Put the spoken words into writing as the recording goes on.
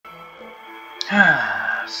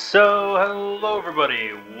So, hello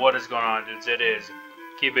everybody, what is going on, dudes? It is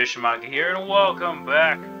Kibishimaki here, and welcome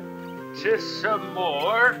back to some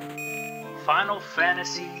more Final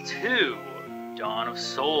Fantasy II, Dawn of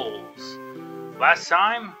Souls. Last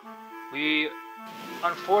time, we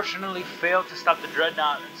unfortunately failed to stop the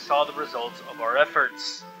Dreadnought and saw the results of our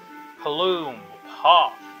efforts. Paloom,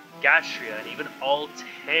 Hoth, Gatria, and even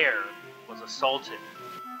Altair was assaulted.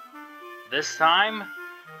 This time,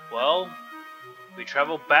 well, we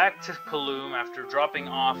travel back to Paloom after dropping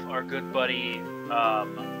off our good buddy,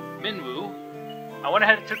 Minwu. I went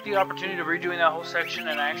ahead and took the opportunity of redoing that whole section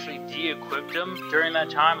and I actually de-equipped him during that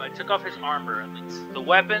time. I took off his armor at least. The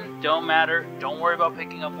weapon, don't matter. Don't worry about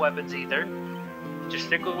picking up weapons either. Just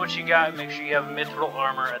stick with what you got. Make sure you have mithril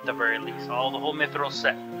armor at the very least. The whole mithril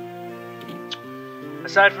set.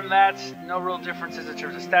 Aside from that, no real differences in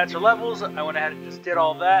terms of stats or levels. I went ahead and just did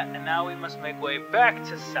all that, and now we must make way back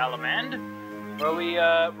to Salamand, where we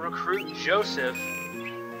recruit Josef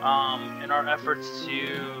in our efforts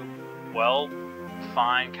to, well,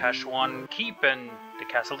 find Keshwan Keep and the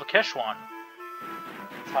Castle of Keshwan.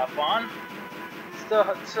 Let's hop on.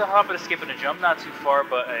 Still hop and skip and a jump, not too far,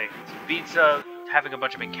 but hey, it beats having a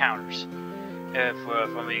bunch of encounters, if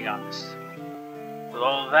I'm being honest. With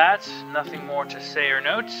all of that, nothing more to say or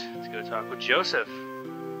note. Let's go talk with Josef.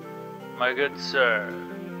 My good sir,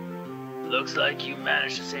 looks like you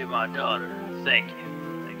managed to save my daughter. Thank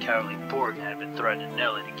you. That cowardly Borg had been threatening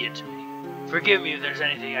Nelly to get to me. Forgive me if there's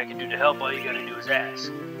anything I can do to help. All you gotta do is ask.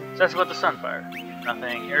 So that's about the Sunfire.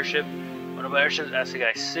 Nothing. Airship. What about airships? Ask the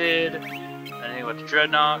guy Sid. Anything about the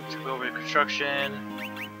Dreadnought? Took over the construction.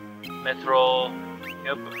 Mithril.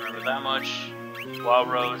 Yep, remember that much. Wild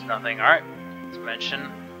Rose. Nothing. Alright. Let's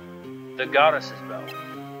mention the Goddess's Bell.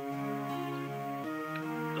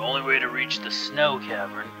 The only way to reach the Snow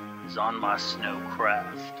Cavern is on my snow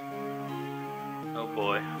craft. Oh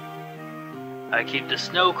boy. I keep the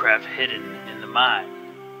snowcraft hidden in the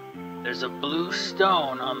mine. There's a blue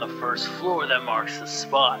stone on the first floor that marks the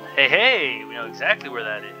spot. Hey, we know exactly where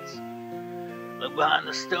that is. Look behind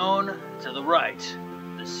the stone to the right.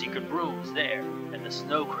 The secret room's there, and the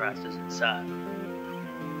snowcraft is inside.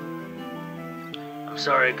 I'm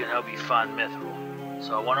sorry I couldn't help you find Mithril,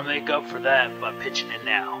 so I want to make up for that by pitching in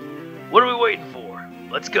now. What are we waiting for?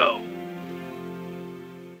 Let's go!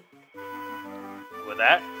 With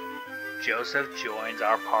that, Josef joins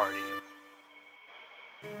our party.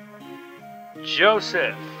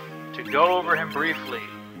 Josef, to go over him briefly,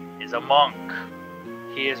 is a monk.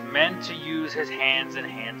 He is meant to use his hands and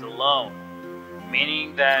hands alone,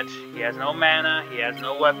 meaning that he has no mana, he has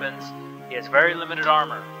no weapons, he has very limited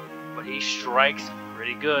armor, but he strikes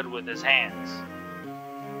pretty good with his hands.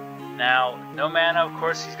 Now, no mana, of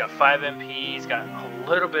course, he's got 5 MP, he's got a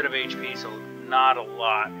little bit of HP, so not a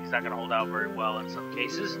lot. He's not going to hold out very well in some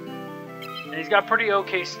cases. And he's got pretty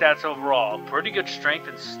okay stats overall. Pretty good strength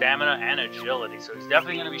and stamina and agility, so he's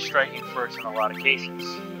definitely going to be striking first in a lot of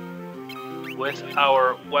cases. With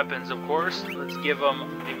our weapons, of course, let's give him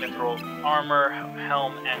the mithril armor,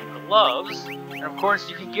 helm, and gloves. And of course,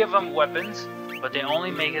 you can give him weapons, but they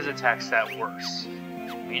only make his attack stat worse.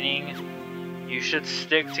 Meaning, you should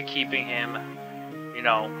stick to keeping him,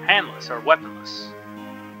 handless or weaponless.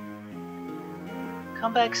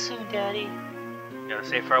 Come back soon, Daddy. Gotta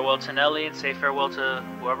say farewell to Nelly and say farewell to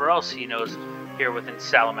whoever else he knows here within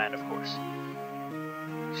Salamand, of course.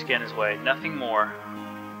 Scan his way. Nothing more.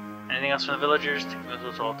 Anything else from the villagers? Take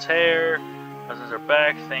missiles to Altair. Cousins are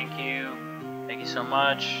back. Thank you. Thank you so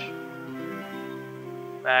much.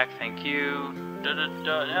 Back. Thank you.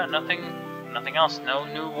 Yeah, nothing else. No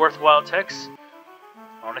new worthwhile techs.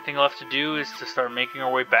 The only thing left to do is to start making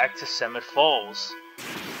our way back to Summit Falls.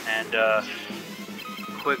 And,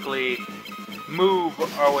 quickly move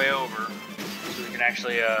our way over so we can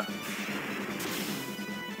actually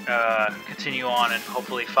continue on and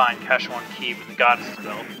hopefully find Keshwan Keep and the Goddess's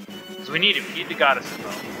Bell. So we need it. We need the Goddess's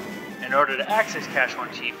Bell in order to access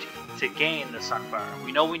Keshwan Keep to gain the Sunfire.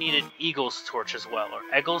 We know we needed Eagle's Torch as well, or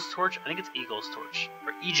Eagle's Torch. I think it's Eagle's Torch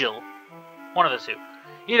or Egil, one of the two.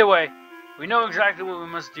 Either way, we know exactly what we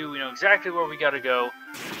must do. We know exactly where we gotta go,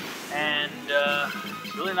 and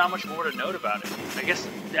there's really not much more to note about it. I guess,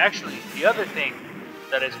 actually, the other thing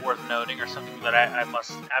that is worth noting, or something that I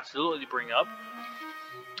must absolutely bring up,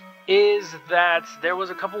 is that there was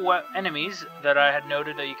a couple enemies that I had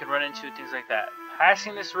noted that you could run into, things like that.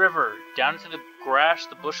 Passing this river, down into the grass,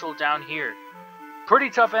 the bushel down here. Pretty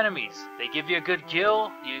tough enemies. They give you a good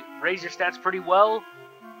kill, you raise your stats pretty well,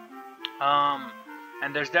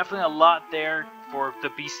 and there's definitely a lot there for the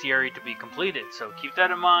bestiary to be completed, so keep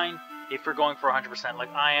that in mind. If you're going for 100%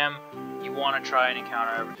 like I am, you want to try and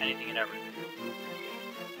encounter anything and everything.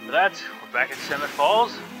 with that, we're back at Summit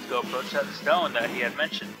Falls. Let's go approach that stone that he had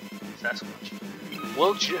mentioned. Sasquatch.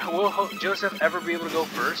 Will Joseph ever be able to go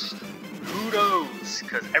first? Who knows?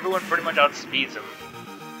 Because everyone pretty much outspeeds him.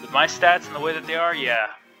 With my stats and the way that they are, yeah,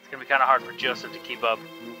 it's going to be kind of hard for Joseph to keep up.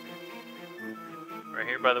 Right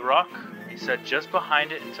here by the rock. He said just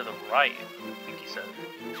behind it and to the right, I think he said.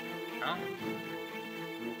 No?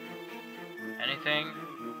 Anything?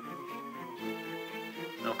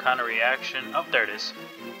 No kind of reaction. Oh, there it is.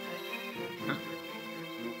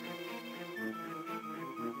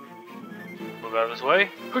 Move out of his way.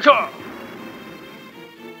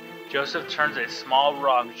 Joseph turns a small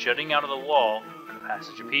rock jutting out of the wall, and a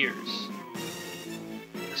passage appears.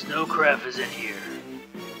 The snowcraft is in here.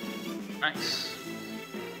 Nice.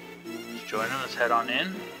 Let's join him. Let's head on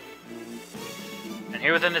in. And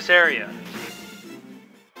here within this area,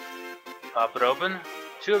 pop it open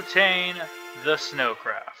to obtain the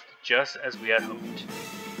snowcraft, just as we had hoped.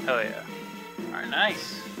 Hell yeah. Alright,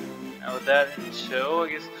 nice. Now with that in tow, I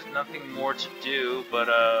guess there's nothing more to do, but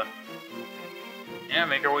yeah,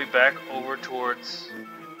 make our way back over towards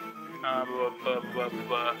yeah,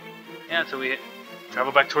 until we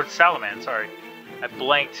travel back towards Salaman. Sorry, I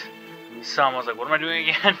blanked some. I was like, what am I doing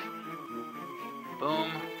again?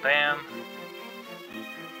 Boom, bam,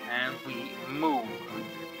 and we move.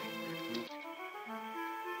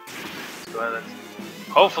 Let's go ahead and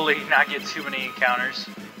hopefully not get too many encounters.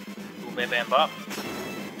 Boom, bam, bam, bop.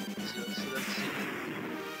 Let's see.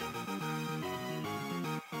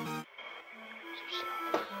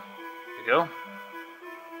 There we go.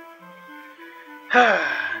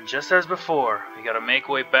 Just as before, we gotta make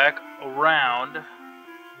way back around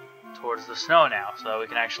towards the snow now, so that we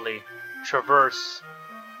can actually traverse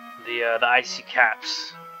the icy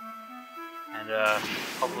caps and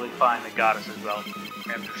hopefully find the goddess as well.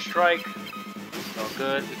 After strike, it's all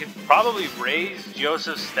good. We could probably raise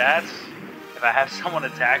Joseph's stats if I have someone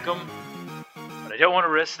attack him, but I don't want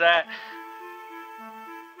to risk that.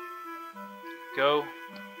 Go.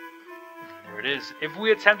 There it is. If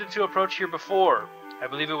we attempted to approach here before, I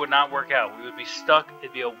believe it would not work out. We would be stuck,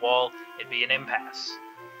 it'd be a wall, it'd be an impasse.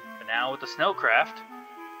 But now with the snowcraft,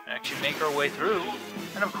 we actually make our way through.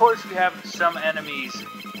 And of course we have some enemies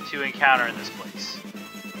to encounter in this place.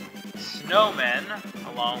 Snowmen,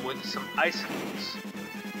 along with some icicles.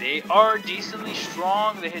 They are decently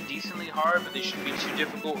strong, they hit decently hard, but they shouldn't be too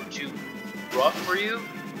difficult or too rough for you.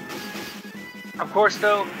 Of course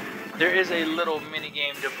though, there is a little mini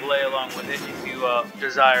game to play along with it if you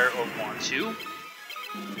desire or want to.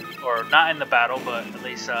 Or not in the battle, but at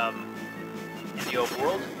least in the open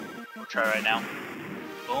world. We'll try right now.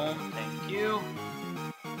 Boom, thank you.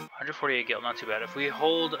 148 gil, not too bad. If we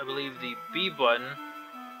hold, I believe, the B button,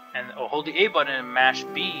 and hold the A button and mash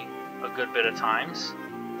B a good bit of times,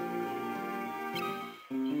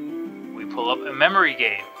 we pull up a memory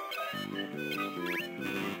game.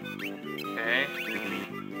 Okay.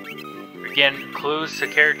 Again, clues to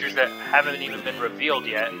characters that haven't even been revealed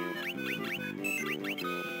yet.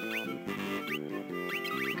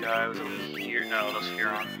 Guy was over here. No, that's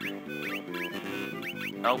Huron.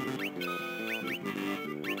 Nope.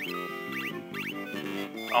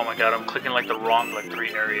 Oh my god, I'm clicking like the wrong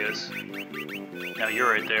 3 areas. Now you're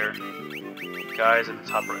right there. Guys at the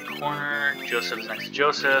top right corner. Joseph's next to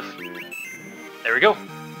Joseph. There we go.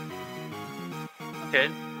 Okay,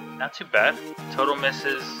 not too bad. Total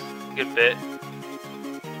misses. Good bit.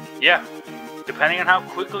 Yeah, depending on how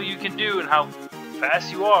quickly you can do and how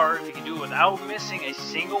fast you are, if you can do it without missing a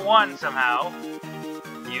single one somehow,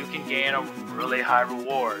 you can gain a really high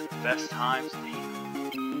reward. Best times lead.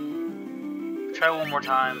 Try one more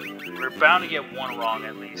time. We're bound to get one wrong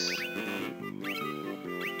at least.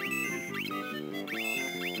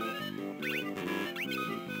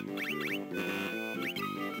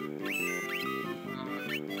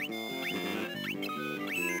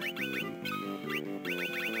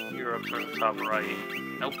 You're up towards the top right.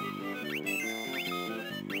 Nope.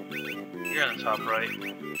 You're in the top right.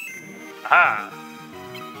 Aha!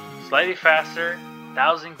 Slightly faster,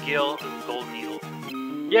 1000 gil gold needle.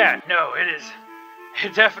 Yeah, no, it is a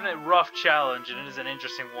definite rough challenge, and it is an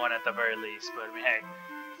interesting one at the very least. But I mean, hey,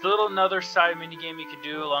 it's a little another side minigame you could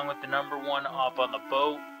do along with the number 1 up on the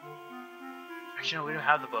boat. Actually, no, we don't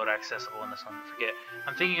have the boat accessible in this one. I forget.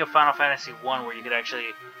 I'm thinking of Final Fantasy 1 where you could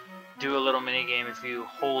actually do a little minigame if you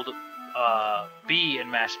hold B and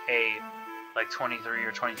mash A like 23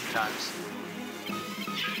 or 22 times.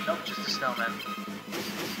 Nope, just a snowman.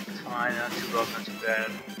 It's fine, not too rough, not too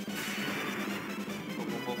bad. Boom,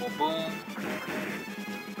 boom, boom, boom, boom.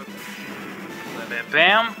 Bam, bam,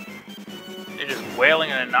 bam. They're just wailing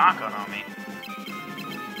and a knock-on on me.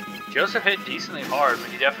 Josef hit decently hard, but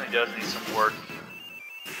he definitely does need some work.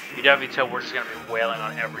 You definitely tell we're just going to be wailing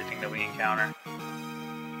on everything that we encounter.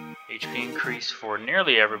 HP increase for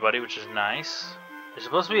nearly everybody, which is nice. There's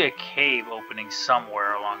supposed to be a cave opening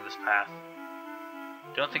somewhere along this path.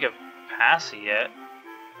 Don't think I've passed it yet.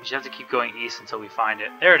 We just have to keep going east until we find it.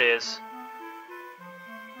 There it is.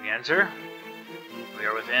 We enter. We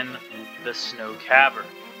are within the snow cavern.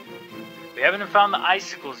 We haven't found the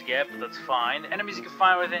icicles yet, but that's fine. Enemies you can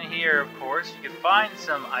find within here, of course. You can find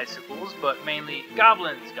some icicles, but mainly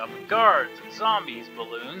goblins, goblin guards, zombies,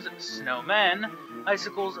 balloons, snowmen,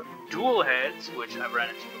 icicles, dual heads, which I've run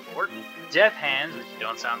into before, death hands, which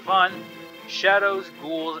don't sound fun, shadows,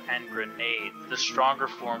 ghouls, and grenades, the stronger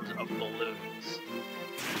forms of balloons.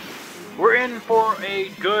 We're in for a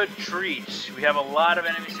good treat. We have a lot of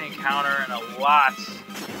enemies to encounter and a lot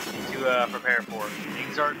to prepare for.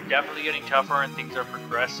 Things are definitely getting tougher and things are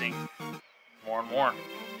progressing more and more.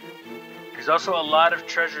 There's also a lot of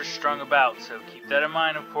treasure strung about, so keep that in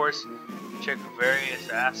mind, of course. Check various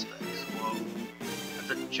aspects. Whoa, that's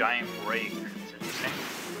a giant break. That's interesting.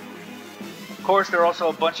 Of course, there are also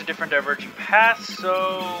a bunch of different diverging paths,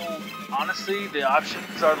 so honestly, the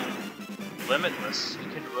options are limitless. You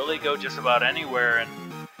can really go just about anywhere and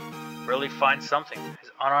really find something.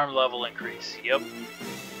 His unarmed level increase. Yep.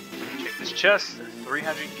 Check this chest.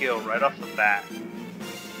 300 gil right off the bat.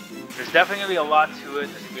 There's definitely going to be a lot to it.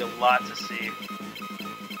 There's going to be a lot to see.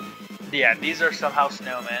 Yeah, these are somehow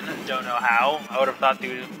snowmen. Don't know how. I would have thought they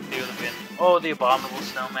would have been, oh, the abominable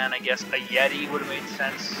snowman, I guess. A Yeti would have made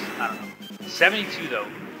sense. I don't know. 72 though.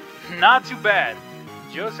 Not too bad.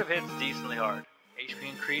 Josef hits decently hard. HP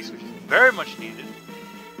increase, which is very much needed.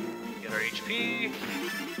 Get our HP.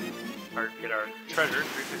 Or get our treasure.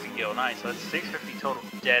 350 gil. Nice. So that's 650 total.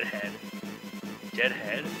 Dead head. Dead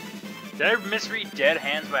head? Did I misread dead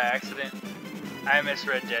hands by accident? I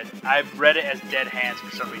misread dead. I read it as dead hands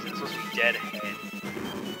for some reason. It's supposed to be dead head.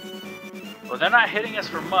 Well, they're not hitting us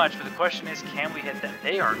for much, but the question is, can we hit them?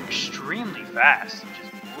 They are extremely fast, which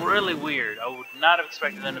is really weird. I would not have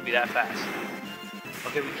expected them to be that fast.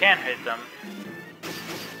 Okay, we can hit them.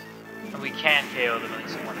 And we can KO them at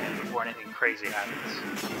least in one hit before anything crazy happens.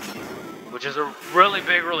 Which is a really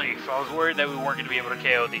big relief. I was worried that we weren't going to be able to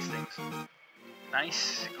KO these things.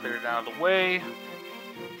 Nice. Clear it out of the way.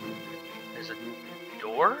 There's a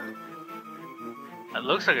door? That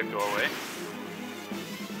looks like a doorway.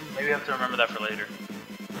 Maybe I have to remember that for later.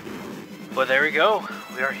 But there we go.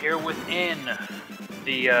 We are here within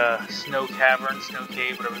the snow cavern, snow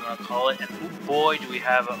cave, whatever you want to call it. And oh boy, do we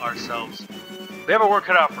have ourselves. We have our work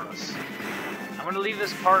cut out for us. I'm going to leave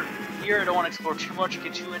this part here. I don't want to explore too much or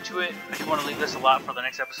get too into it. I do want to leave this a lot for the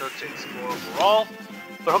next episode to explore overall.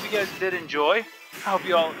 But I hope you guys did enjoy. I hope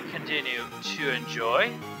you all continue to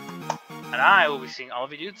enjoy. And I will be seeing all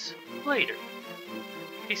of you dudes later.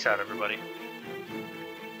 Peace out, everybody.